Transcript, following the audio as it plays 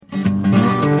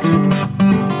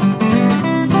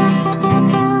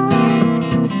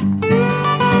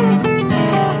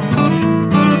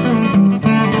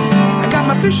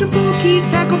weeds,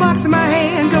 tackle box in my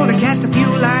hand. Gonna cast a few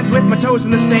lines with my toes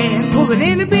in the sand. Pulling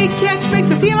in a big catch makes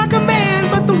me feel like a man.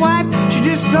 But the wife, she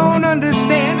just don't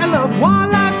understand. I love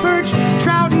walleye, perch,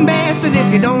 trout, and bass. And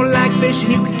if you don't like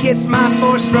fishing, you can kiss my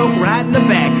four-stroke right in the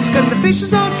back. Cause the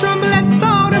fishes all tremble at the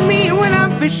thought of me when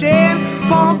I'm fishing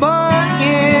for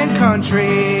Bunyan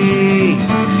country.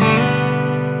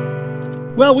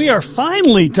 Well, we are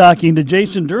finally talking to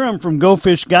Jason Durham from Go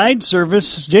Fish Guide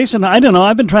Service. Jason, I don't know,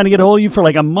 I've been trying to get a hold of you for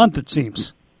like a month, it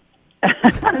seems.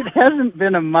 It hasn't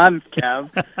been a month,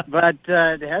 Kev, but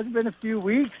it has been a few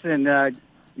weeks, and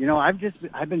I've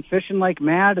been fishing like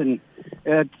mad, and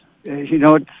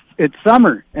it's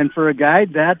summer, and for a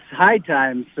guide, that's high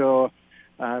time, so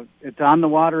it's on the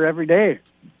water every day.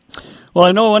 Well,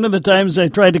 I know one of the times I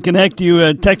tried to connect, you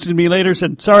texted me later,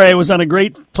 said, sorry, I was on a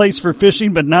great place for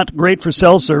fishing, but not great for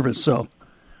cell service, so.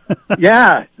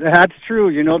 Yeah, that's true.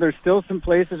 You know, there's still some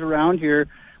places around here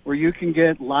where you can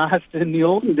get lost in the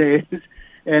olden days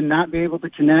and not be able to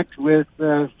connect with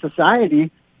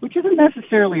society, which isn't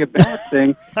necessarily a bad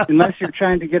thing unless you're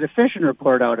trying to get a fishing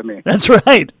report out of me. That's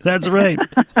right. That's right.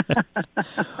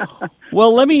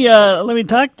 Well, let me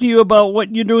talk to you about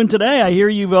what you're doing today. I hear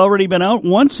you've already been out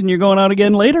once and you're going out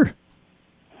again later.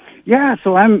 Yeah,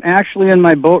 so I'm actually in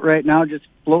my boat right now just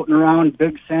floating around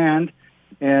big sand,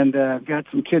 and I've got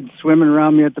some kids swimming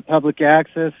around me at the public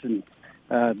access, and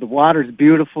the water's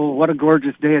beautiful. What a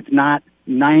gorgeous day. It's not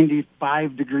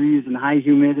 95 degrees and high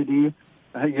humidity.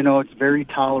 It's very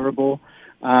tolerable.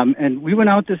 And we went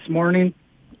out this morning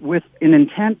with an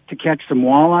intent to catch some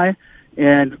walleye,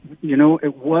 and,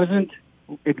 it wasn't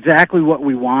exactly what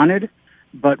we wanted,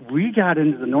 but we got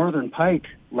into the northern pike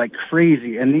like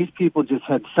crazy, and these people just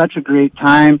had such a great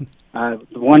time. The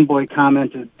one boy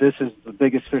commented, "This is the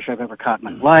biggest fish I've ever caught in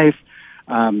my life."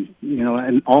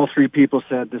 And all three people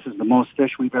said, "This is the most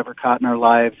fish we've ever caught in our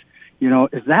lives."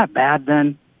 Is that bad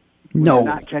then? No. You're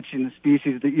not catching the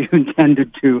species that you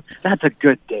intended to. That's a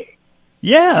good day.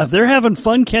 Yeah, if they're having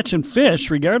fun catching fish,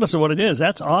 regardless of what it is,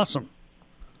 that's awesome.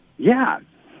 Yeah.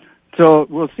 So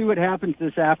we'll see what happens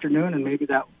this afternoon, and maybe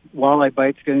that walleye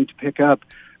bite's going to pick up.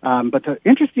 But the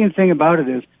interesting thing about it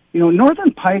is,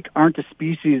 northern pike aren't a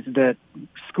species that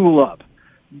school up,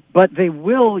 but they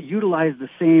will utilize the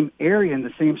same area and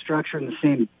the same structure and the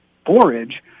same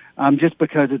forage just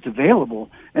because it's available.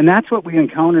 And that's what we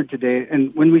encountered today.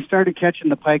 And when we started catching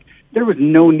the pike, there was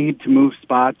no need to move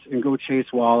spots and go chase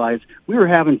walleyes. We were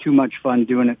having too much fun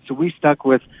doing it, so we stuck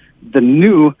with the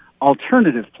new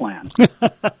alternative plan.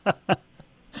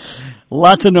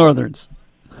 Lots of northerns.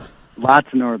 Lots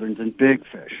of northerns and big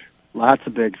fish. Lots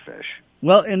of big fish.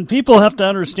 Well, and people have to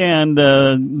understand,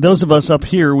 those of us up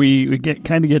here, we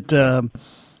get a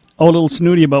little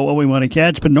snooty about what we want to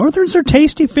catch, but northerns are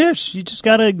tasty fish. You just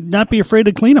got to not be afraid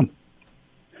to clean them.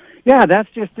 Yeah, that's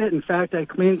just it. In fact, I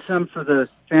cleaned some for the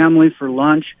family for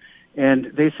lunch, and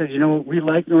they said, we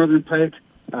like northern pike.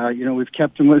 We've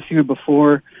kept them with you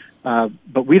before,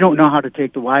 but we don't know how to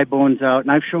take the Y bones out,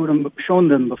 and I've shown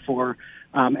them before.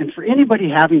 And for anybody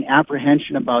having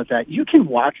apprehension about that, you can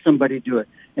watch somebody do it,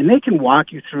 and they can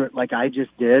walk you through it like I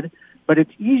just did, but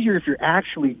it's easier if you're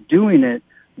actually doing it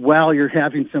while you're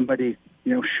having somebody,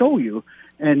 show you.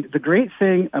 And the great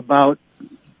thing about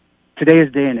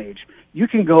today's day and age, you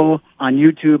can go on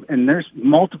YouTube, and there's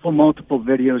multiple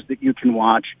videos that you can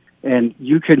watch, and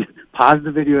you can pause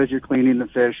the video as you're cleaning the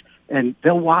fish, and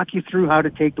they'll walk you through how to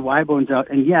take the Y bones out.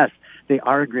 And yes, they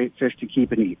are a great fish to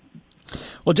keep and eat.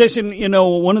 Well, Jason,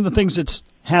 one of the things that's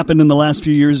happened in the last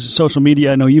few years is social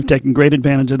media. I know you've taken great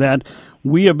advantage of that.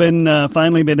 We have been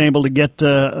finally been able to get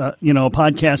a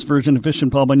podcast version of Fishin'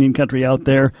 Paul Bunyan Country out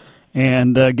there,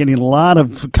 and getting a lot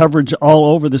of coverage all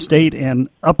over the state and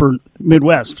upper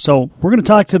Midwest. So we're going to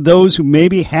talk to those who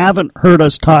maybe haven't heard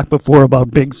us talk before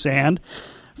about Big Sand.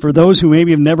 For those who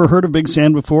maybe have never heard of Big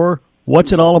Sand before,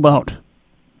 what's it all about?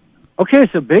 Okay,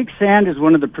 so Big Sand is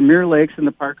one of the premier lakes in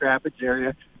the Park Rapids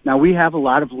area. Now, we have a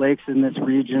lot of lakes in this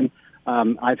region.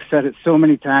 I've said it so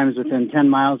many times, within 10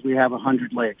 miles we have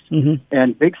 100 lakes. Mm-hmm.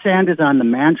 And Big Sand is on the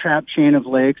Mantrap chain of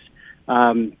lakes.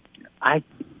 I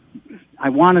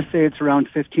want to say it's around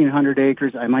 1,500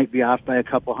 acres. I might be off by a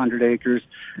couple hundred acres.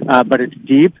 But it's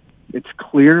deep. It's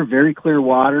clear, very clear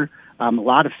water, a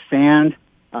lot of sand,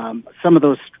 some of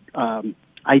those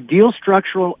ideal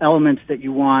structural elements that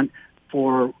you want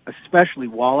for especially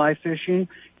walleye fishing.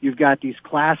 You've got these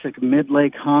classic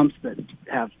mid-lake humps that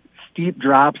have steep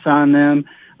drops on them,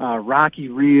 rocky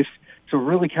reefs. So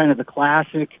really kind of the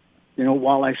classic,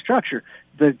 walleye structure.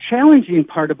 The challenging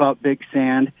part about Big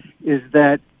Sand is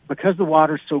that because the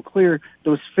water's so clear,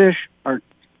 those fish are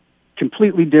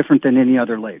completely different than any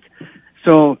other lake.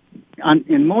 So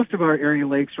in most of our area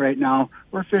lakes right now,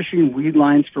 we're fishing weed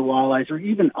lines for walleyes, or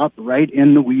even up right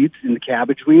in the weeds, in the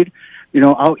cabbage weed.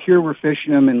 Out here we're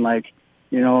fishing them in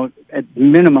at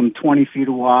minimum 20 feet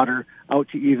of water, out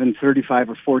to even 35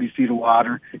 or 40 feet of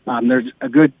water. There's a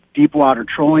good deep water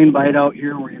trolling bite out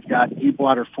here where you've got deep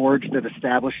water forage that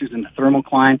establishes in the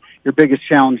thermocline. Your biggest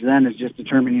challenge then is just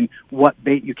determining what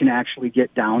bait you can actually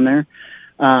get down there.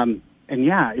 And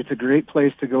yeah, it's a great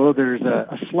place to go. There's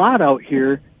a slot out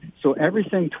here, so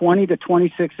everything 20 to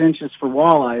 26 inches for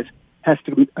walleyes has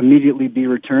to immediately be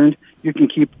returned. You can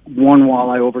keep one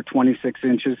walleye over 26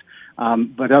 inches,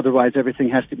 but otherwise everything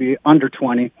has to be under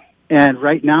 20. And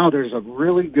right now there's a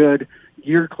really good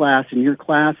year class and year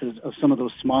classes of some of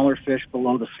those smaller fish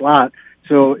below the slot.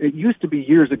 So it used to be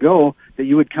years ago that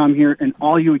you would come here and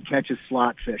all you would catch is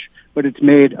slot fish, but it's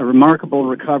made a remarkable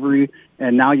recovery,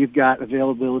 and now you've got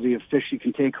availability of fish you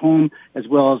can take home, as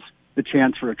well as the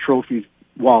chance for a trophy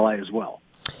walleye as well.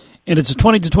 And it's a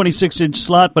 20 to 26 inch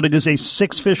slot, but it is a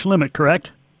 6-fish limit,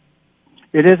 correct?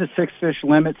 It is a 6-fish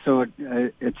limit, so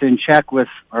it's in check with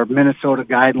our Minnesota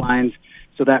guidelines.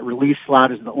 So that release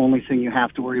slot is the only thing you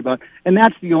have to worry about. And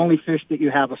that's the only fish that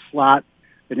you have a slot,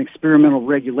 an experimental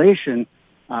regulation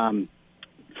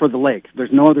for the lake.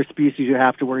 There's no other species you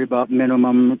have to worry about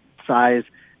minimum size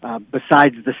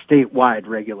besides the statewide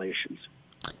regulations.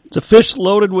 It's a fish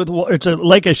loaded with, it's a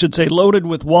lake, I should say, loaded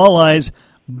with walleyes,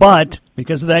 but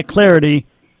because of that clarity,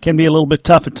 can be a little bit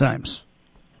tough at times.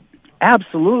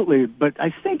 Absolutely. But I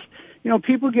think,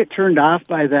 people get turned off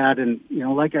by that. And,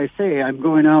 like I say, I'm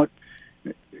going out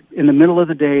in the middle of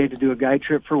the day to do a guide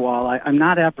trip for walleye. I'm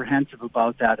not apprehensive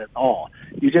about that at all.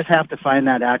 You just have to find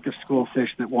that active school fish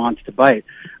that wants to bite.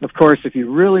 Of course, if you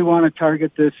really want to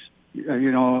target this,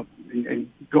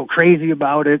 and go crazy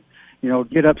about it,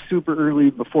 get up super early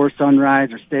before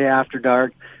sunrise or stay after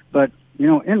dark. But,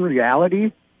 in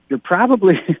reality, you're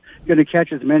probably going to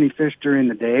catch as many fish during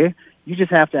the day. You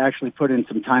just have to actually put in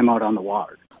some time out on the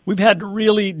water. We've had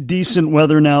really decent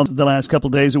weather now the last couple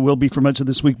of days. It will be for much of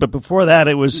this week. But before that,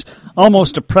 it was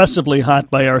almost oppressively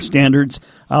hot by our standards.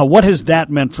 What has that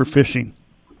meant for fishing?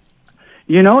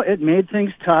 It made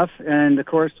things tough. And, of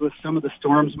course, with some of the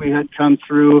storms we had come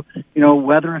through,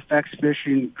 weather affects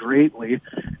fishing greatly.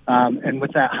 And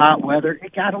with that hot weather,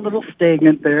 it got a little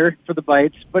stagnant there for the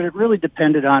bites. But it really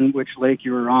depended on which lake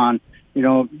you were on.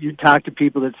 You talk to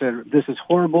people that said, this is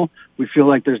horrible. We feel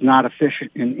like there's not a fish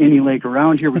in any lake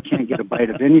around here. We can't get a bite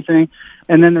of anything.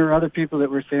 And then there are other people that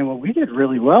were saying, well, we did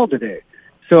really well today.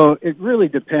 So it really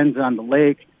depends on the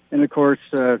lake. And, of course,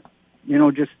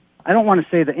 just I don't want to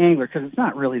say the angler because it's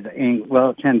not really the angler. Well,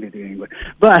 it can be the angler.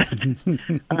 But,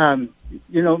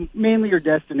 mainly your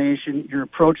destination, your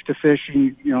approach to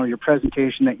fishing, your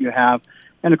presentation that you have,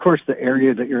 and, of course, the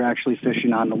area that you're actually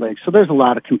fishing on the lake. So there's a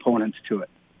lot of components to it.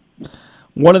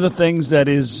 One of the things that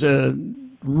is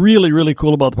really, really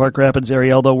cool about the Park Rapids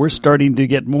area, although we're starting to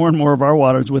get more and more of our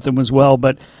waters with them as well,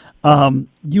 but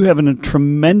you have a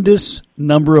tremendous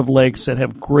number of lakes that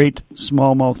have great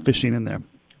smallmouth fishing in there.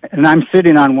 And I'm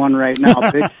sitting on one right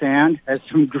now. Big Sand has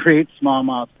some great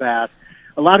smallmouth bass.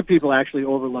 A lot of people actually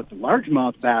overlook the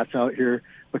largemouth bass out here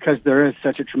because there is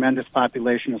such a tremendous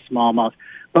population of smallmouth.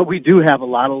 But we do have a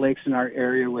lot of lakes in our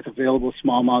area with available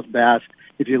smallmouth bass.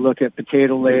 If you look at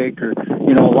Potato Lake or,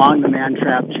 along the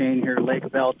Man-Trap chain here, Lake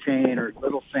Beltane or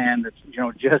Little Sand that's,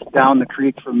 just down the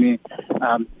creek from me,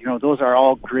 those are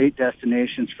all great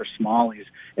destinations for smallies.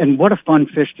 And what a fun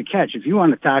fish to catch. If you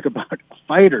want to talk about a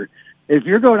fighter, if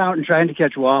you're going out and trying to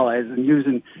catch walleyes and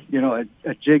using,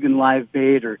 a jig and live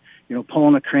bait or,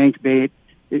 pulling a crankbait,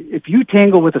 if you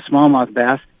tangle with a smallmouth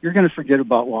bass, you're going to forget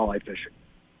about walleye fishing.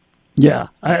 Yeah,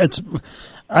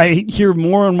 I hear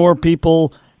more and more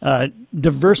people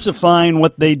diversifying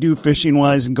what they do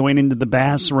fishing-wise and going into the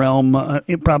bass realm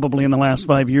probably in the last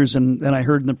 5 years than I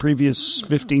heard in the previous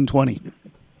 15, 20.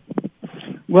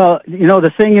 Well,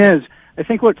 the thing is, I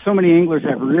think what so many anglers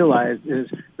have realized is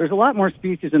there's a lot more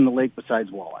species in the lake besides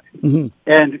walleye. Mm-hmm.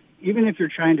 And even if you're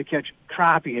trying to catch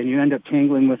crappie and you end up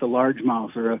tangling with a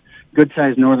largemouth or a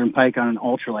good-sized northern pike on an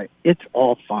ultralight, it's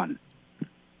all fun.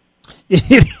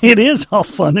 It is all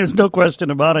fun. There's no question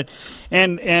about it.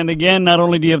 And again, not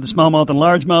only do you have the smallmouth and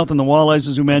largemouth and the walleyes,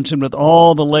 as we mentioned, with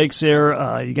all the lakes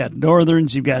there, you got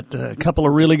northerns, you've got a couple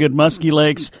of really good musky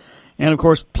lakes, and, of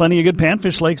course, plenty of good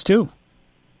panfish lakes, too.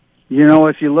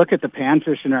 If you look at the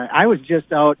panfish I was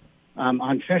just out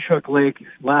on Fishhook Lake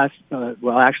last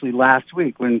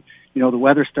week when, the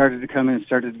weather started to come in and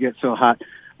started to get so hot.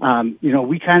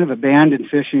 We kind of abandoned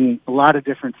fishing a lot of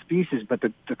different species, but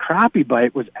the crappie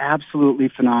bite was absolutely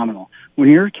phenomenal. When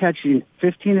you're catching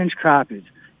 15-inch crappies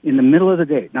in the middle of the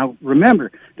day. Now,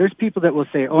 remember, there's people that will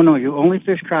say, oh, no, you only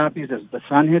fish crappies as the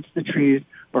sun hits the trees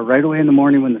or right away in the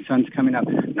morning when the sun's coming up.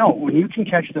 No, when you can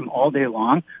catch them all day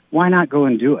long, why not go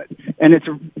and do it? And it's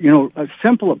a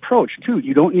simple approach, too.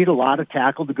 You don't need a lot of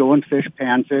tackle to go and fish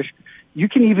panfish. You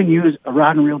can even use a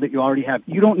rod and reel that you already have.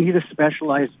 You don't need a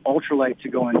specialized ultralight to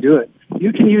go and do it.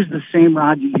 You can use the same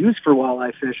rod you use for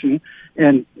walleye fishing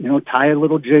and, tie a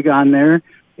little jig on there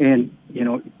and,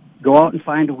 go out and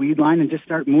find a weed line and just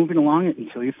start moving along it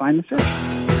until you find the fish.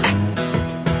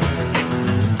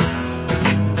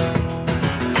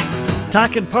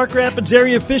 Talking Park Rapids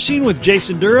area fishing with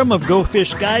Jason Durham of Go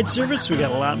Fish Guide Service. We got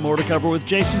a lot more to cover with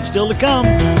Jason still to come.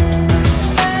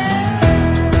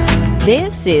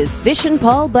 This is Fishin'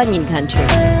 Paul Bunyan Country.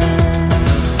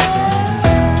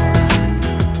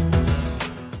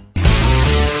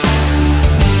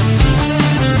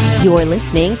 You're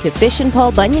listening to Fishin'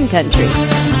 Paul Bunyan Country.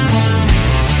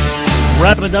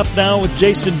 Wrapping it up now with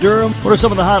Jason Durham. What are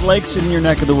some of the hot lakes in your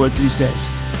neck of the woods these days?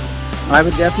 I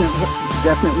would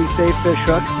definitely say Fish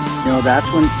Hook.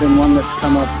 That's been one that's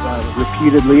come up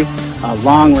repeatedly.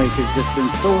 Long Lake has just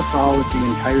been so solid the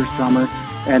entire summer.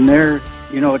 And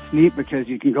it's neat because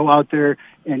you can go out there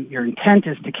and your intent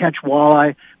is to catch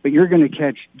walleye, but you're going to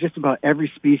catch just about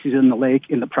every species in the lake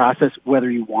in the process,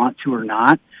 whether you want to or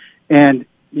not. And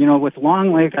with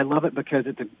Long Lake, I love it because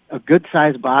it's a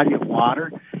good-sized body of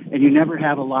water, and you never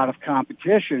have a lot of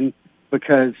competition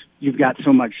because you've got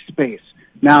so much space.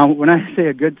 Now, when I say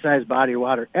a good-sized body of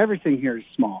water, everything here is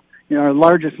small. Our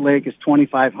largest lake is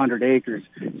 2,500 acres,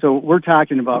 so we're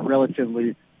talking about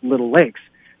relatively little lakes.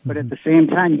 But at the same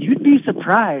time, you'd be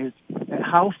surprised at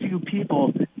how few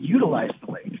people utilize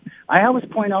the lake. I always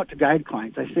point out to guide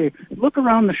clients, I say, look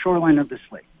around the shoreline of this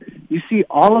lake. You see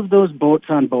all of those boats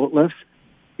on boat lifts.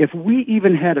 If we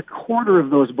even had a quarter of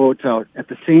those boats out at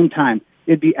the same time,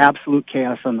 it'd be absolute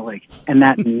chaos on the lake. And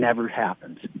that never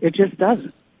happens. It just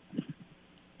doesn't.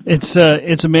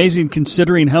 It's amazing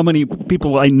considering how many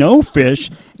people I know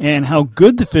fish and how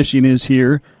good the fishing is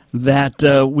here that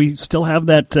we still have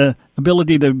that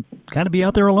ability to kind of be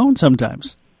out there alone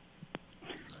sometimes.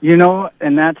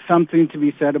 And that's something to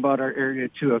be said about our area,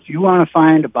 too. If you want to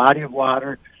find a body of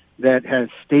water that has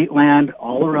state land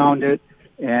all around it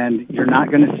and you're not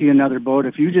going to see another boat,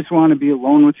 if you just want to be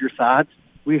alone with your thoughts,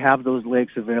 we have those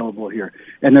lakes available here.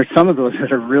 And there's some of those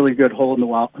that are really good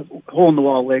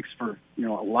hole-in-the-wall lakes for, a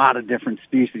lot of different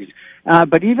species.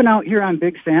 But even out here on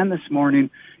Big Sand this morning,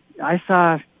 I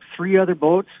saw 3 other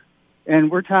boats, and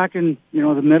we're talking,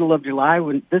 the middle of July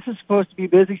when this is supposed to be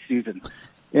busy season.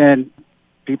 And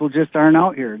people just aren't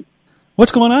out here.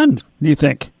 What's going on, do you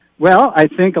think? Well, I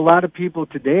think a lot of people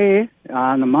today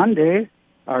on a Monday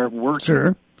are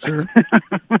working. Sure.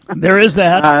 There is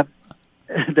that.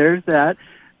 There's that.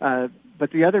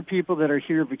 But the other people that are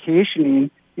here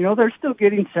vacationing, they're still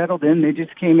getting settled in. They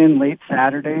just came in late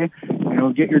Saturday,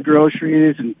 get your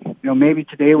groceries. And, maybe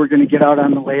today we're going to get out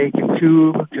on the lake and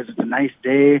tube because it's a nice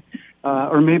day.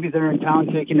 Or maybe they're in town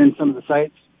taking in some of the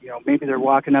sights. Maybe they're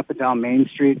walking up and down Main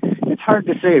Street. It's hard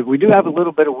to say. We do have a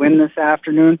little bit of wind this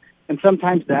afternoon. And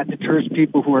sometimes that deters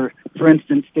people who are, for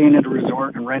instance, staying at a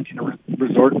resort and renting a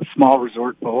small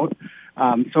resort boat.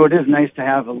 So it is nice to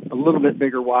have a little bit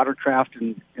bigger watercraft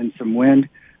and some wind.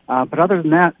 But other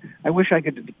than that, I wish I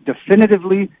could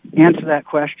definitively answer that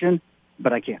question,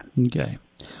 but I can't. Okay.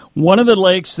 One of the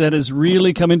lakes that has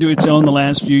really come into its own the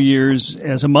last few years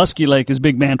as a muskie lake is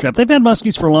Big Man Trap. They've had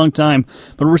muskies for a long time,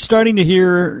 but we're starting to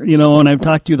hear, and I've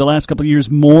talked to you the last couple of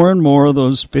years, more and more of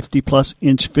those 50-plus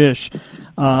inch fish.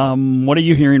 What are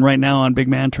you hearing right now on Big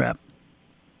Man Trap?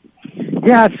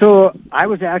 Yeah, so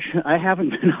I haven't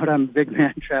been out on Big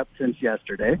Man Trap since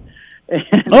yesterday.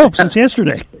 Since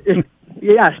yesterday.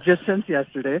 Yeah, just since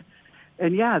yesterday.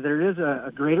 And yeah, there is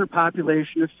a greater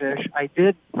population of fish. I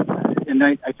did, and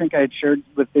I think I had shared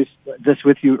this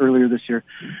with you earlier this year,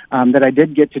 that I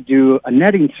did get to do a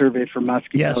netting survey for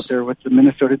muskies out there with the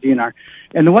Minnesota DNR.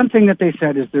 And the one thing that they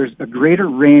said is there's a greater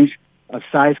range of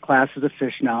size classes of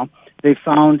fish now. They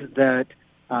found that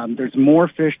there's more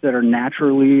fish that are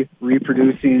naturally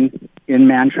reproducing in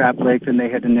Man-Trap Lake than they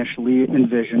had initially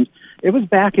envisioned. It was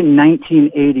back in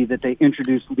 1980 that they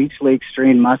introduced Leech Lake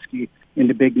strain muskie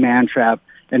into Big Man-Trap,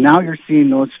 and now you're seeing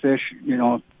those fish,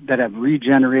 that have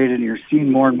regenerated, and you're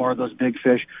seeing more and more of those big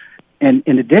fish. And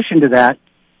in addition to that,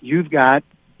 you've got,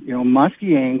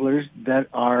 muskie anglers that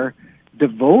are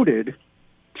devoted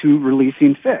to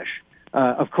releasing fish.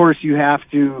 Of course, you have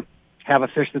to have a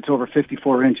fish that's over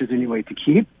 54 inches anyway to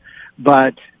keep,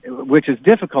 which is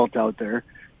difficult out there.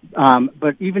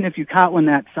 But even if you caught one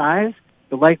that size,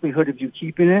 the likelihood of you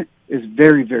keeping it is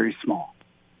very, very small.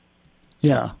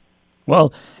 Yeah.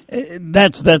 Well,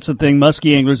 that's the thing.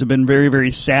 Muskie anglers have been very,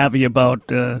 very savvy about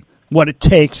what it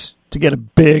takes to get a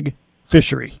big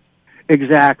fishery.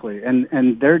 Exactly,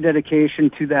 and their dedication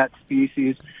to that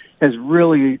species has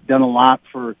really done a lot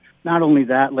for not only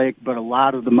that lake, but a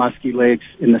lot of the muskie lakes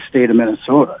in the state of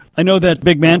Minnesota. I know that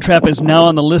Big Man Trap is now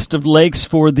on the list of lakes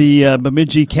for the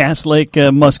Bemidji Cass Lake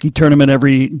Muskie Tournament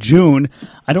every June.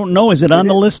 I don't know, is it on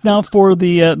the list now for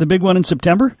the big one in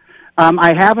September?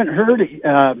 I haven't heard.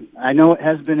 I know it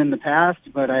has been in the past,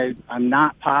 but I'm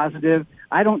not positive.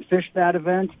 I don't fish that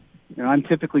event. I'm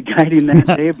typically guiding that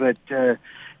day, but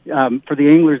for the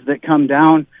anglers that come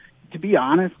down, to be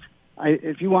honest,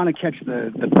 if you want to catch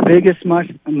the biggest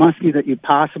muskie that you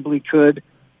possibly could,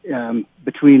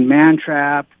 between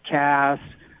Mantrap, Cass,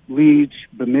 Leech,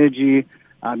 Bemidji,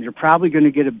 you're probably going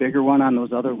to get a bigger one on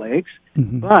those other lakes.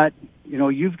 Mm-hmm. But,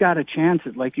 you've got a chance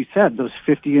at, like you said, those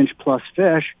 50-inch plus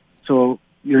fish, so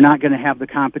you're not going to have the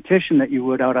competition that you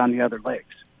would out on the other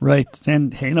lakes. Right.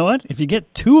 And, hey, you know what? If you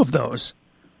get 2 of those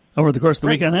over the course of the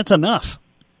weekend, that's enough.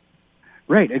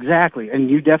 Right, exactly. And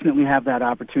you definitely have that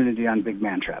opportunity on Big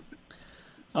Man Trap.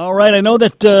 All right, I know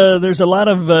that there's a lot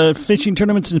of fishing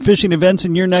tournaments and fishing events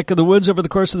in your neck of the woods over the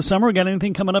course of the summer. Got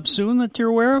anything coming up soon that you're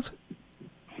aware of?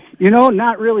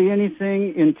 Not really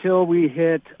anything until we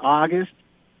hit August,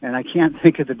 and I can't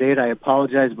think of the date. I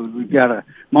apologize, but we've got a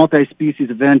multi-species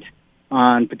event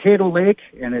on Potato Lake,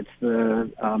 and it's the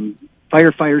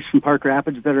firefighters from Park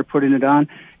Rapids that are putting it on.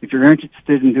 If you're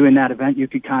interested in doing that event, you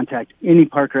could contact any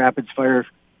Park Rapids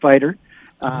firefighter.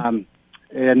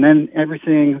 And then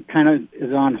everything kind of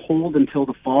is on hold until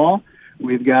the fall.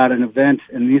 We've got an event,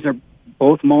 and these are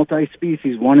both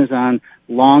multi-species. One is on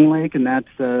Long Lake, and that's,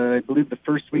 I believe, the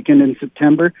first weekend in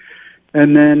September.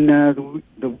 And then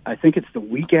I think it's the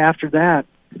week after that,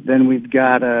 then we've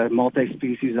got a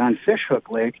multi-species on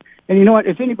Fishhook Lake. And you know what?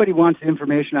 If anybody wants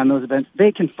information on those events,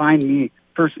 they can find me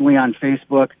personally on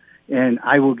Facebook, and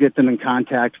I will get them in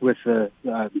contact with the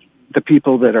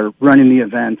people that are running the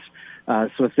events.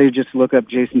 So if they just look up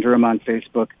Jason Durham on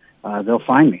Facebook, they'll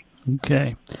find me.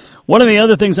 Okay. One of the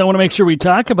other things I want to make sure we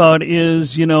talk about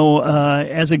is,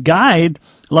 as a guide,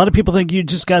 a lot of people think you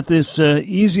just got this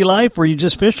easy life where you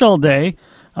just fish all day.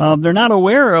 They're not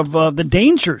aware of the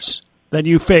dangers that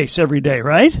you face every day,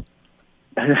 right?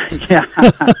 Yeah.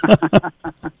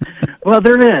 Well,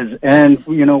 there is. And,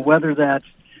 whether that's,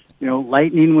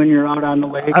 lightning when you're out on the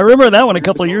lake. I remember that one a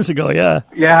couple of years ago, yeah.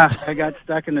 Yeah, I got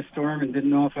stuck in a storm and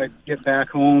didn't know if I'd get back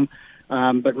home.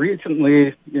 But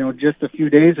recently, just a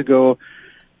few days ago,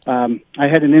 I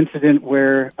had an incident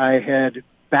where I had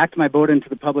backed my boat into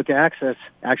the public access,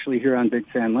 actually here on Big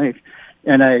Sand Lake,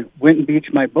 and I went and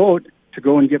beached my boat to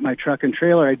go and get my truck and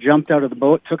trailer. I jumped out of the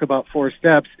boat, took about 4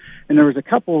 steps, and there was a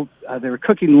couple, they were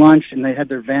cooking lunch, and they had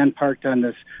their van parked on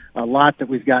this lot that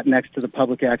we've got next to the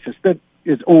public access that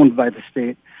is owned by the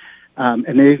state.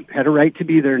 And they had a right to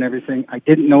be there and everything. I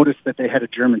didn't notice that they had a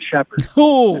German Shepherd.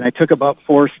 Oh. And I took about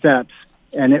 4 steps,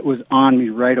 and it was on me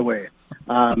right away.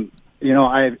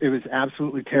 It was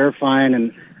absolutely terrifying,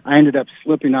 and I ended up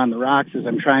slipping on the rocks as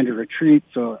I'm trying to retreat,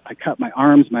 so I cut my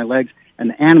arms, my legs, and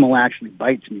the animal actually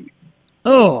bites me.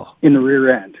 Oh. In the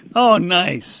rear end. Oh,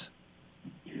 nice.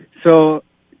 So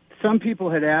some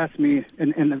people had asked me,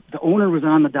 and the owner was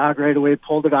on the dog right away,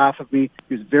 pulled it off of me.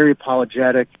 He was very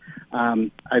apologetic.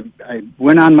 I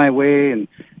went on my way and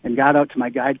got out to my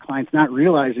guide clients, not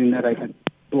realizing that I had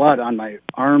blood on my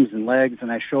arms and legs,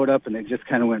 and I showed up, and they just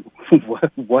kind of went,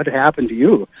 what happened to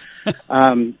you?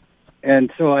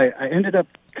 And so I ended up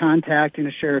contacting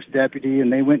a sheriff's deputy,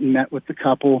 and they went and met with the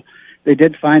couple. They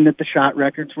did find that the shot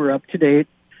records were up to date,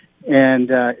 and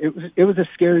it was a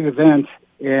scary event,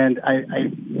 and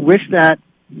I wish that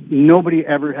nobody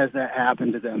ever has that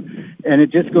happen to them. And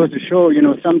it just goes to show,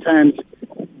 sometimes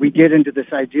we get into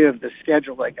this idea of the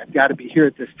schedule, like I've got to be here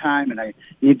at this time, and I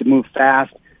need to move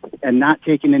fast, and not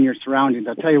taking in your surroundings.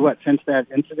 I'll tell you what, since that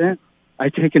incident,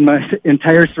 I've taken my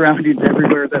entire surroundings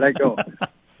everywhere that I go.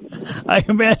 I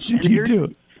imagine you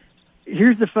do.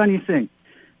 Here's the funny thing.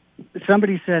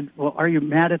 Somebody said, well, are you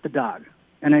mad at the dog?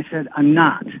 And I said, I'm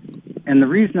not. And the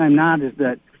reason I'm not is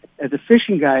that as a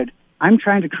fishing guide, I'm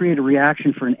trying to create a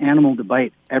reaction for an animal to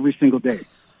bite every single day.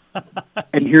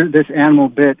 And here this animal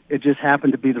bit, it just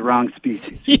happened to be the wrong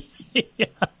species.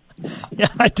 Yeah,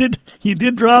 I did. You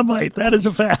did draw a bite. That is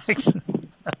a fact.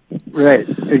 Right,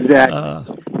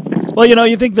 exactly. Well,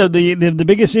 you think the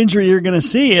biggest injury you're going to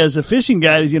see as a fishing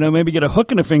guide is, maybe get a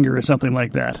hook in a finger or something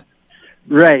like that.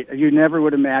 Right. You never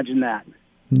would imagine that.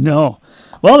 No.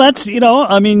 Well, that's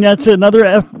that's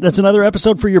another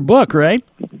episode for your book, right?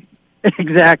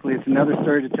 Exactly. It's another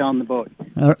story to tell in the boat.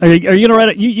 Are you going to write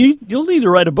it? You'll need to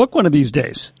write a book one of these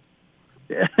days.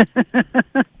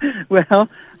 Well,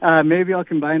 maybe I'll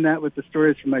combine that with the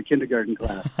stories from my kindergarten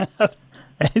class.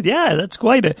 Yeah, that's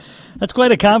quite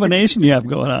a combination you have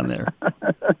going on there.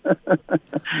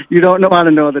 You don't want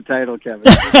to know the title, Kevin.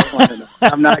 You don't want to know.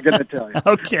 I'm not going to tell you.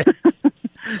 Okay.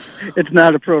 It's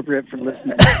not appropriate for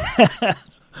listeners.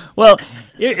 Well,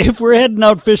 if we're heading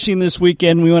out fishing this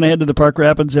weekend, we want to head to the Park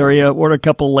Rapids area. What are a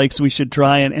couple lakes we should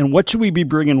try, and what should we be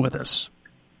bringing with us?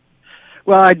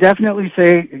 Well, I definitely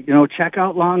say, check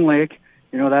out Long Lake.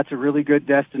 That's a really good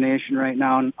destination right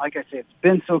now. And like I say, it's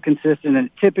been so consistent, and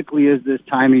it typically is this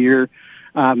time of year.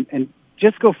 And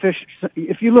just go fish.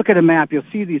 If you look at a map, you'll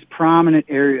see these prominent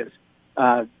areas.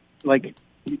 Like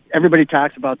everybody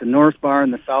talks about the North Bar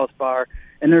and the South Bar,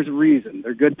 and there's a reason.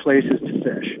 They're good places to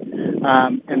fish.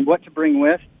 And what to bring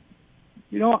with?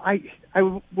 I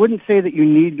wouldn't say that you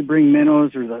need to bring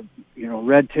minnows or the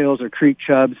red tails or creek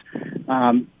chubs.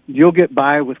 You'll get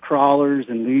by with crawlers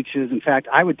and leeches. In fact,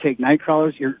 I would take night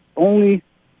crawlers. Your only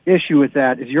issue with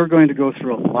that is you're going to go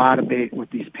through a lot of bait with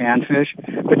these panfish.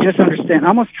 But just understand,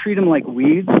 almost treat them like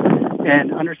weeds,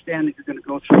 and understand that you're going to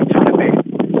go through a ton of bait.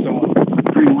 So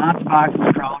bring lots of boxes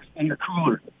of crawlers and your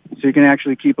cooler so you can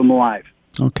actually keep them alive.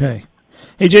 Okay.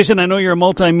 Hey, Jason, I know you're a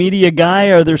multimedia guy.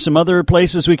 Are there some other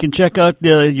places we can check out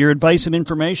your advice and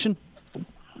information?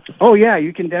 Oh, yeah,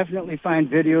 you can definitely find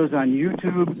videos on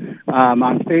YouTube,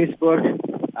 on Facebook.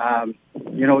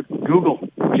 Google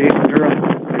Jason Durham.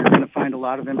 You're going to find a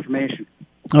lot of information.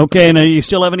 Okay, and you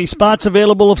still have any spots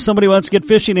available if somebody wants to get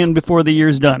fishing in before the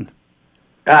year's done?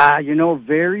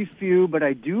 Very few, but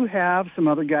I do have some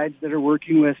other guides that are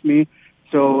working with me.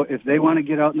 So if they want to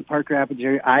get out in the Park Rapids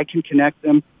area, I can connect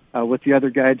them with the other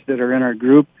guides that are in our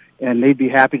group, and they'd be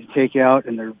happy to take you out,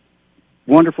 and they're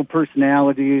wonderful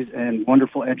personalities and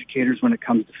wonderful educators when it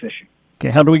comes to fishing. Okay,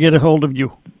 how do we get a hold of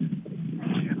you?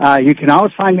 You can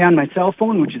always find me on my cell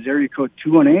phone, which is area code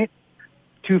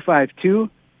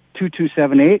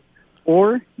 218-252-2278,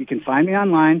 or you can find me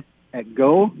online at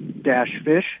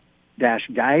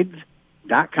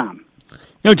go-fish-guides.com.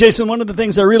 Jason, one of the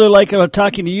things I really like about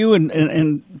talking to you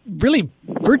and really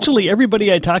virtually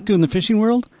everybody I talk to in the fishing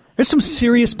world, there's some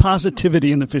serious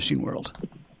positivity in the fishing world.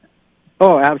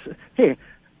 Oh, absolutely. Hey,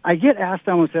 I get asked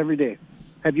almost every day,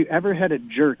 have you ever had a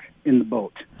jerk in the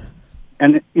boat?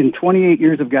 And in 28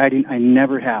 years of guiding, I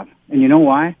never have. And you know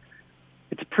why?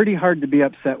 It's pretty hard to be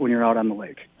upset when you're out on the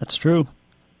lake. That's true.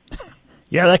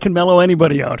 Yeah, that can mellow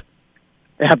anybody out.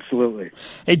 Absolutely.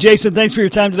 Hey, Jason, thanks for your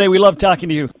time today. We love talking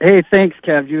to you. Hey, thanks,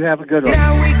 Kev. You have a good one.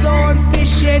 Now we going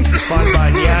fishing on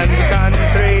Bunyan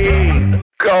country.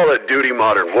 Call of Duty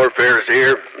Modern Warfare is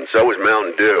here, and so is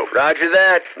Mountain Dew. Roger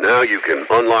that. Now you can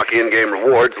unlock in-game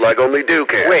rewards like only Dew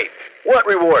can. Wait, what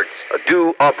rewards? A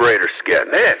Dew Operator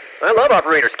Skin. Man, I love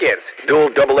Operator Skins. Dual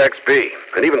double XP,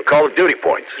 and even Call of Duty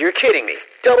points. You're kidding me.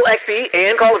 Double XP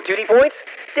and Call of Duty points?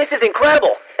 This is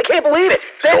incredible. I can't believe it.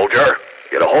 Soldier,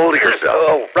 get a hold of yourself.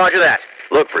 Oh, roger that.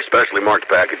 Look for specially marked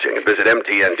packaging and visit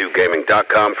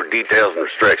mtndewgaming.com for details and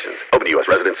restrictions. Open to U.S.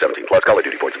 residents 17 plus. Call of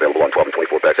Duty points available on 12 and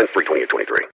 24 packs and free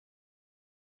 28-23.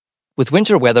 With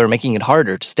winter weather making it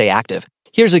harder to stay active,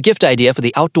 here's a gift idea for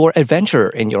the outdoor adventurer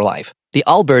in your life. The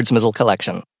Allbirds Mizzle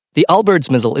Collection. The Allbirds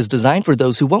Mizzle is designed for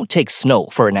those who won't take snow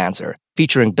for an answer,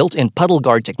 featuring built-in puddle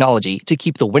guard technology to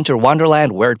keep the winter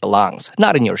wonderland where it belongs,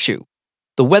 not in your shoe.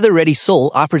 The weather-ready sole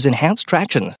offers enhanced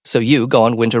traction, so you go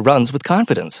on winter runs with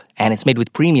confidence, and it's made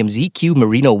with premium ZQ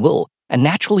merino wool, a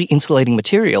naturally insulating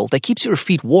material that keeps your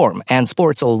feet warm and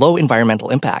sports a low environmental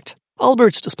impact.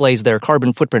 Allbirds displays their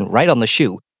carbon footprint right on the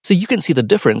shoe, so you can see the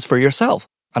difference for yourself.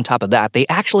 On top of that, they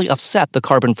actually offset the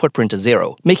carbon footprint to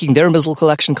zero, making their Mizzle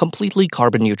collection completely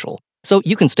carbon neutral. So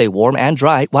you can stay warm and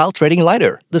dry while trading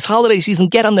lighter. This holiday season,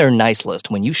 get on their nice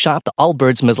list when you shop the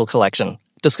Allbirds Mizzle collection.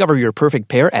 Discover your perfect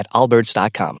pair at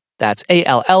allbirds.com. That's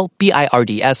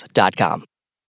ALLBIRDS.com.